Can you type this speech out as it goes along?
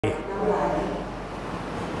The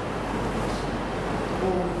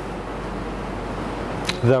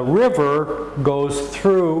river goes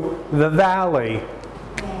through the valley.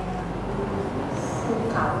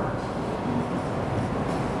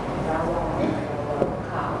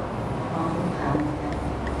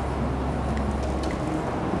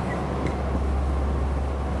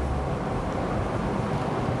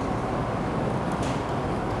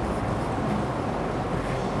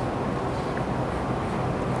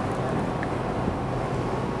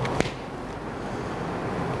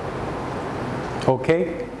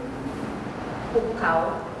 Okay? ภูเขา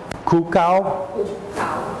ภูเขา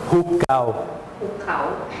ภูเขา ภูเขา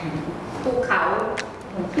ภูเขา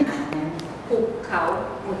ภูเขา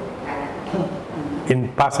In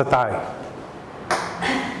ภาษาไทย ภ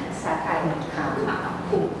าษาไทยเขา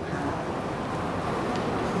ภูเขา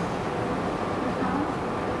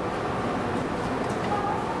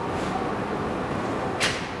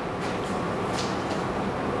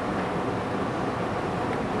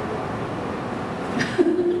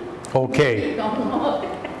Okay. ค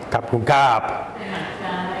รับคุณครับ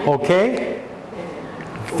Okay?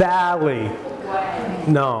 Valley.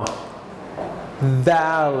 No.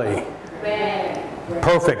 Valley.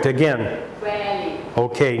 Perfect again.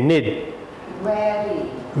 Okay, Nid.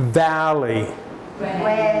 Valley.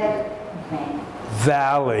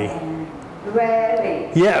 Valley.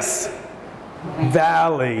 Yes.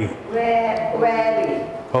 Valley.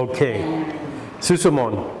 Okay.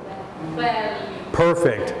 Susumon.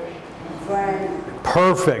 Perfect.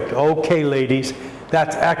 Perfect. Okay, ladies.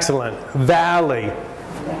 That's excellent. Valley.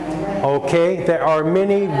 Okay, there are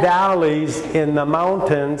many valleys in the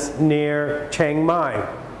mountains near Chiang Mai.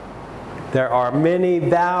 There are many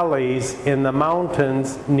valleys in the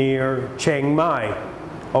mountains near Chiang Mai.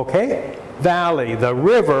 Okay? Valley. The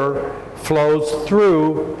river flows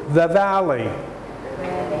through the valley.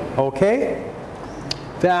 Okay?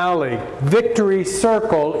 Valley. Victory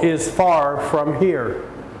Circle is far from here.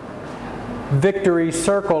 Victory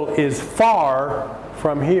Circle is far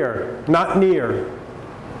from here, not near.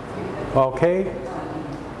 Okay?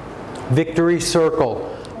 Victory Circle.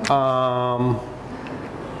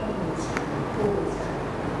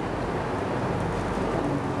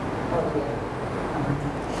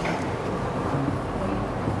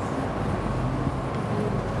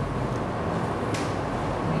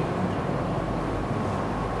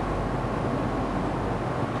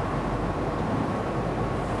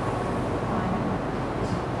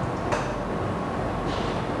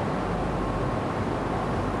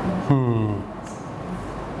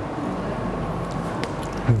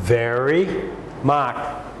 Very, mark,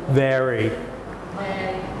 very,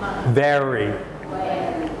 very,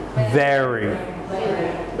 very.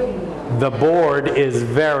 The board is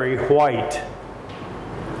very white.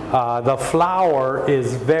 The flower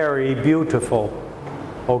is very beautiful.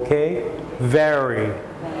 Okay? Very.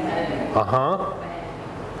 Uh-huh.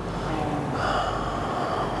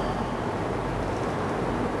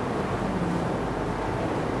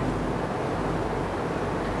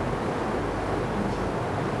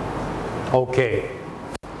 Okay,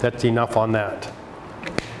 that's enough on that.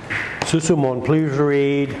 Susumon, please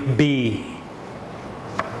read B.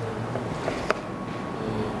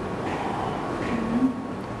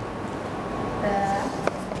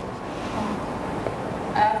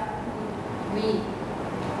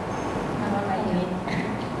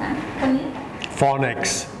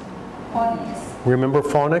 Phonics. Remember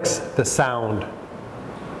phonics? The sound.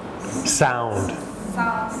 Sound.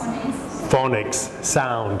 Phonics.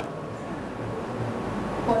 Sound.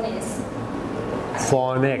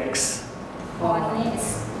 Phonics.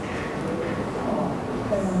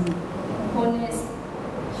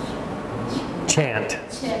 Chant.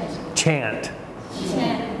 Chant.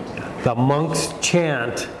 The monks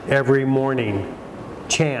chant every morning.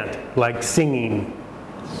 Chant, like singing.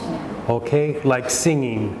 Okay? Like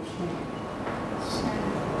singing.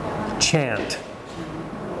 Chant.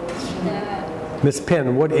 Miss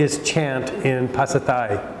Penn, what is chant inภาษาไทย?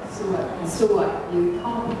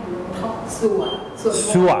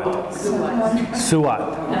 Suat. Suat.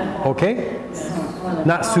 Okay?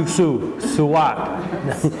 Not susu. Suat.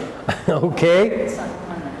 Okay?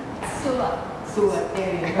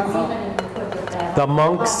 The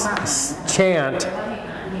monks chant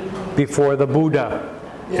before the Buddha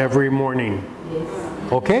every morning.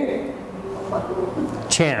 Okay?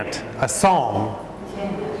 Chant. A song.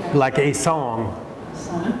 Like a song.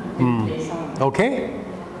 Okay?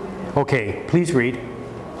 Okay, please read.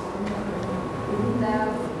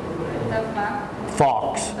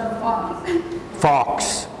 Fox.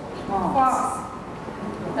 Fox.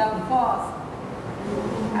 The fox.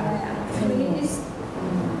 Please.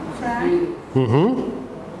 Mm-hmm.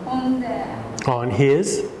 On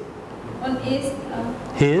his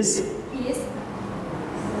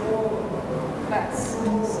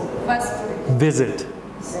visit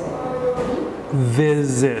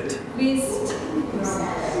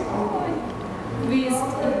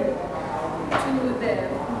to the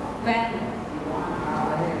van.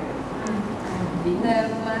 The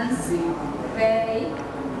months very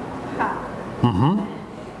hard. Mm-hmm.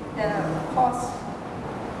 The cost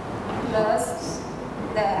plus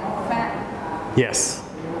the fan. Yes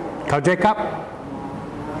เข้าใจครับ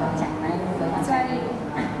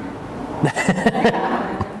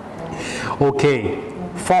Okay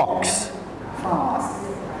fox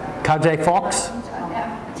เข้าใจ fox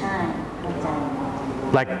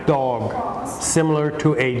like dog similar to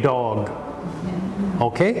a dog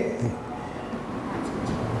okay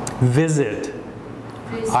visit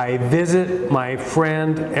I visit my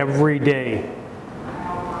friend every day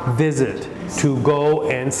visit to go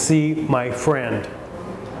and see my friend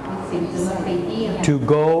to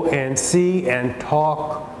go and see and talk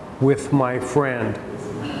with my friend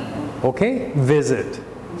okay visit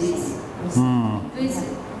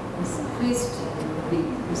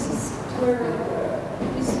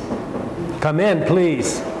come in please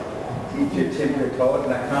ที่จุดเช่นจุดโทษ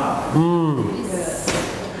นะครับ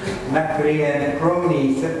นักเรียนพรุ่งนี้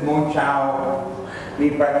10 โมงเช้ามี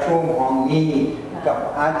ประชุมห้องนี้กับ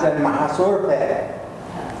อาจารย์มหาสุรเพชร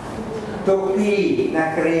ทุกพี่นั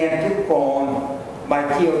กเรียนทุกคนไป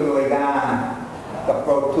เที่ยวด้วยกันกับค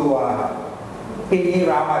รอบครัวปีนี้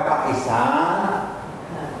เราไปภาคอีสาน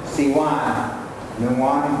4 วัน1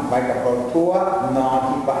 วันไปกับครอบครัวนอน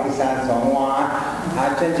ที่ภาคอีสาน2 วันอา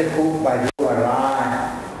จารย์จะพูดไปดูอะไร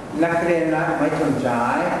นักเรียนนะไม่สนใจ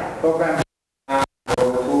โปรแกรมครอ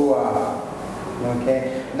บครัวโอเค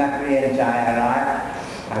นักเรียนใจอะไร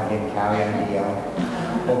อาเรียนข่าวอย่างเดียว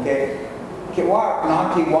โอเคคิดว่านอน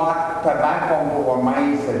ที่วัดแต่บ้านของผมไม่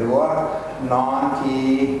สะดวกนอนที่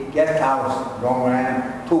guest house โรงแรม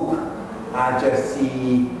ทุกอาจจะ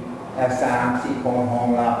3-4 คนห้อง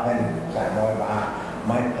ละเป็น800 บาทไ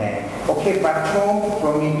ม่แพงโอเคประชุมพ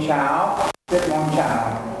รุ่งนี้เช้า7 โมงเช้า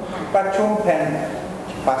ประชุมเป็น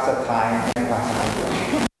ภาษาไทยและภาษาอังก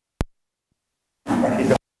ฤษ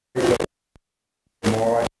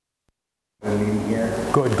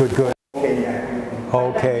good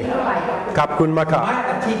okay ขอบคุณมากครับ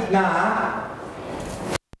อาทิตย์หน้า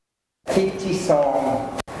อาทิตย์ที่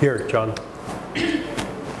2 here John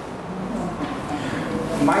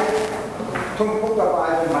ไม่ทุกผู้กับอะไ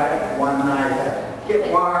รไม่วันไหนคิด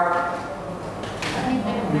ว่า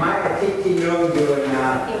ไม่อาทิตย์ที่1 เดือนนะ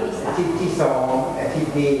อาทิตย์ที่2อาทิต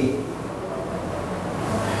ย์นี้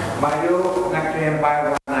ไม่รู้นักเรียนไปวั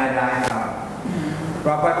นไหนได้ครับเร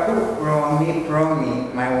าไปทุกโรงนี้พรุ่งนี้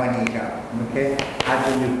ไม่วันนี้ครับโอเคอาจจ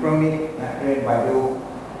ะอยู่พรุ่งนี้นักเรียนไปดู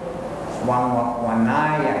วันไหน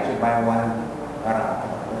อยากจะไปวันอะไร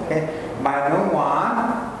โอเคไป1 วัน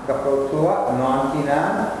กับครอบครัวนอนที่นั่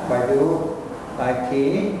นไปดูไปที่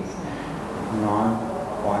นอน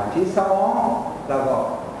วันที่2แล้วก็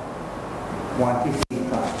วันที่4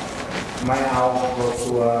ครับไม่เอาครอบค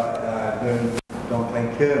รัวเดินตรงไป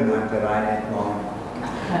เครื่องมันจะร้ายแน่นอน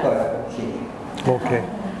ก็โอเคโอเค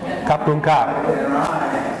ขอบคุณครับ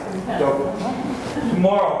จบ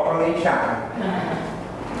tomorrow พรุ่งนี้เช้า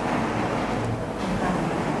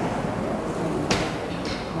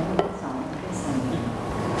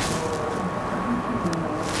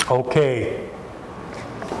Okay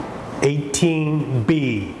 18b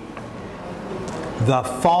the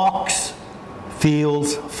fox feels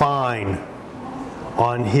fine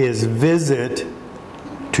on his visit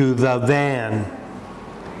to the van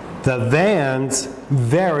the van's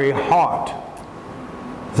very hot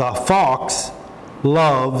the fox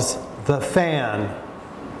loves the fan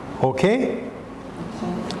okay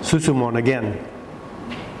Susumon again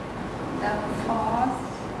The fox.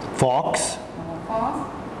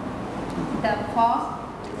 The fox.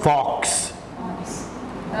 fox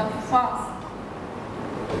The fox.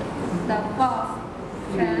 The fox.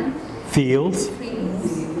 Friend. feels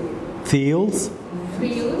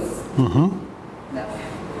Mm-hmm. The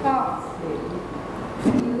fox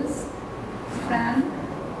feels friend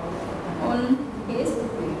on his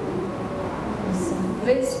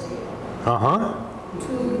visit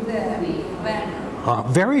to the van.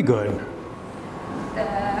 Very good. The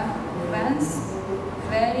van's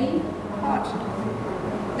very hot.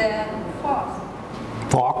 The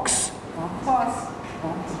fox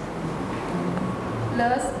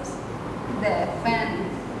loves the fan.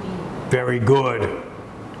 Very good.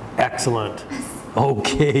 Excellent.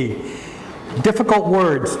 Okay. Difficult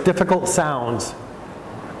words, difficult sounds.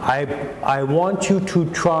 I want you to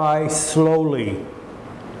try slowly,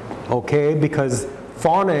 okay? Because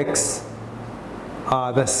phonics,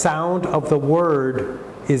 the sound of the word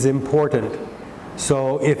is important.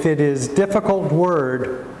 So if it is difficult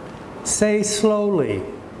word, say slowly,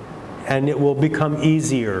 and it will become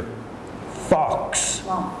easier. Fox,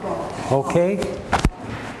 okay?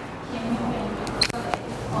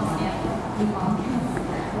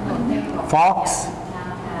 Fox.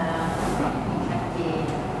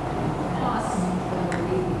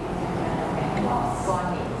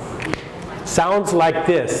 Sounds like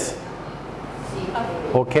this.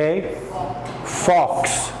 Okay?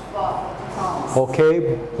 Fox.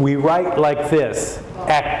 Okay? We write like this.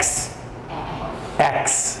 X.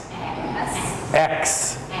 X.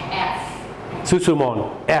 X.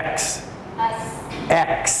 Susumon. X.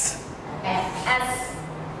 X.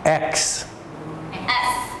 X.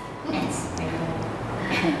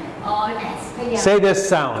 Say this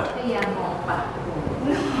sound.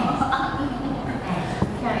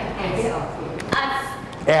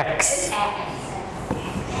 X.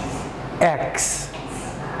 X.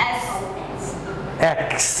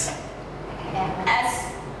 X.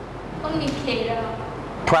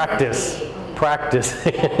 Practice. Practice.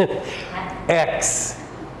 X.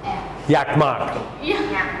 ยากมาก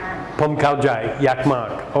ผมเข้าใจยากมาก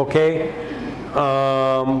Okay?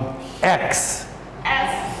 X.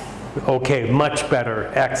 Okay, much better.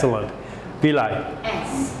 Excellent. Vilay.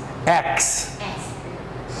 X.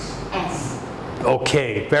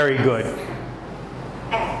 Okay, very good.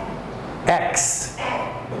 X.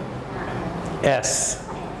 S.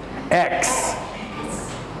 X.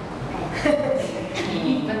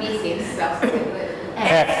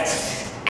 X.